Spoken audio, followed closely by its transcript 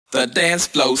The dance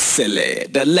flow silly,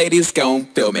 the ladies gon'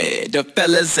 feel me. The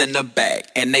fellas in the back,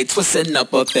 and they twisting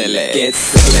up a filly. Get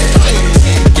silly,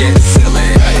 get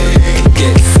silly,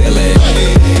 get silly,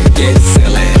 get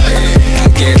silly,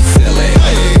 get silly,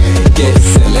 get silly, get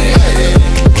silly,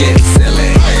 get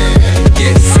silly,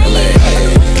 get silly.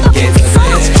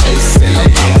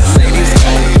 Ladies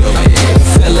gon' feel me.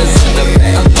 Fellas in the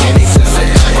back, and they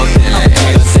twisting up a filly.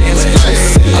 Dance flow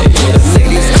silly, the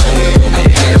ladies gon' feel me.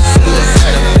 Fellas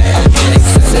in the back.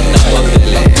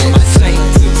 My chain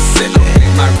too silly,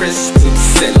 my wrist too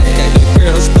silly. The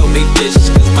girls throw me fish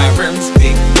cause my rims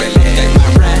big really. My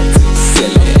ride too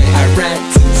silly, I ride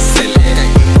too silly.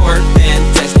 More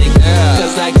fantastic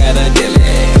cause I got a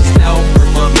dilly. It's no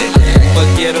rubber million,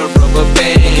 forget a rubber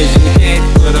band, cause you can't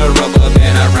put a rubber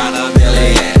band around a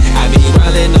million. I be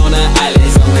riding on an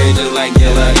island somewhere just like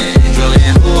Gilligan,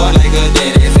 drilling pool like a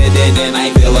dentist, and then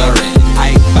I feel a ring.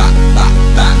 I bop, bop,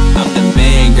 bop, I'm the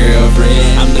man,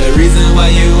 girlfriend. I'm the reason why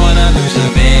you wanna lose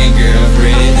your man,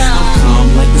 girlfriend. I'm calm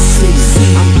like the sea,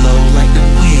 I'm blow like the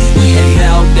wind. And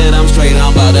now that I'm straight,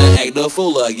 I'm about to act the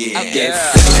fool again. Get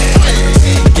silly,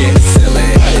 get silly,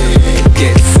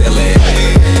 get silly,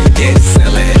 get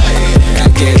silly,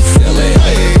 get silly,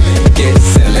 get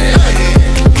silly,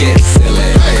 get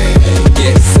silly,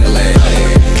 get silly,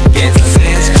 get silly.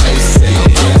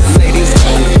 Ladies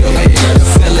gon' feel me.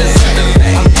 Fellas in the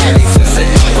back, and they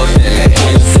twisting up a filly.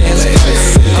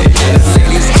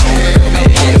 Ladies gon' feel me.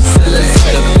 Fellas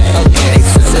in the back, and they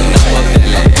twisting up a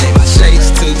filly. My shades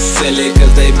too silly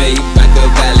cause they made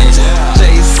Machiavelli.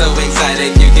 Jay's so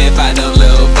excited you can't find them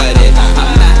little buddy.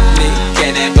 I'm not Nick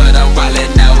Cannon but I'm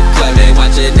wildin' out clubbing,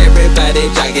 watching everybody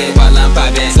jogging while I'm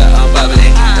vibing something bubbly.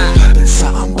 Poppin'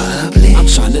 something bubbly, I'm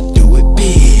tryna do it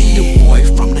big. The boy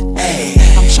from the A,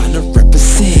 I'm tryna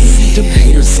represent. Them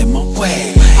haters in my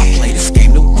way, I play this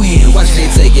game to win. Watch me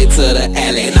take it to the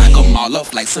alley, knock them all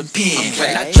off like some pins.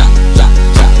 When I drop, drop,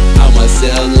 drop, I'ma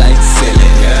sell like silly.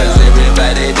 Cause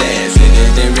everybody dancing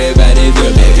and everybody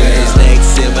feel me. Got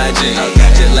snakes in my jeans,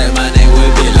 just like my name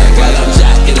would be like. While I'm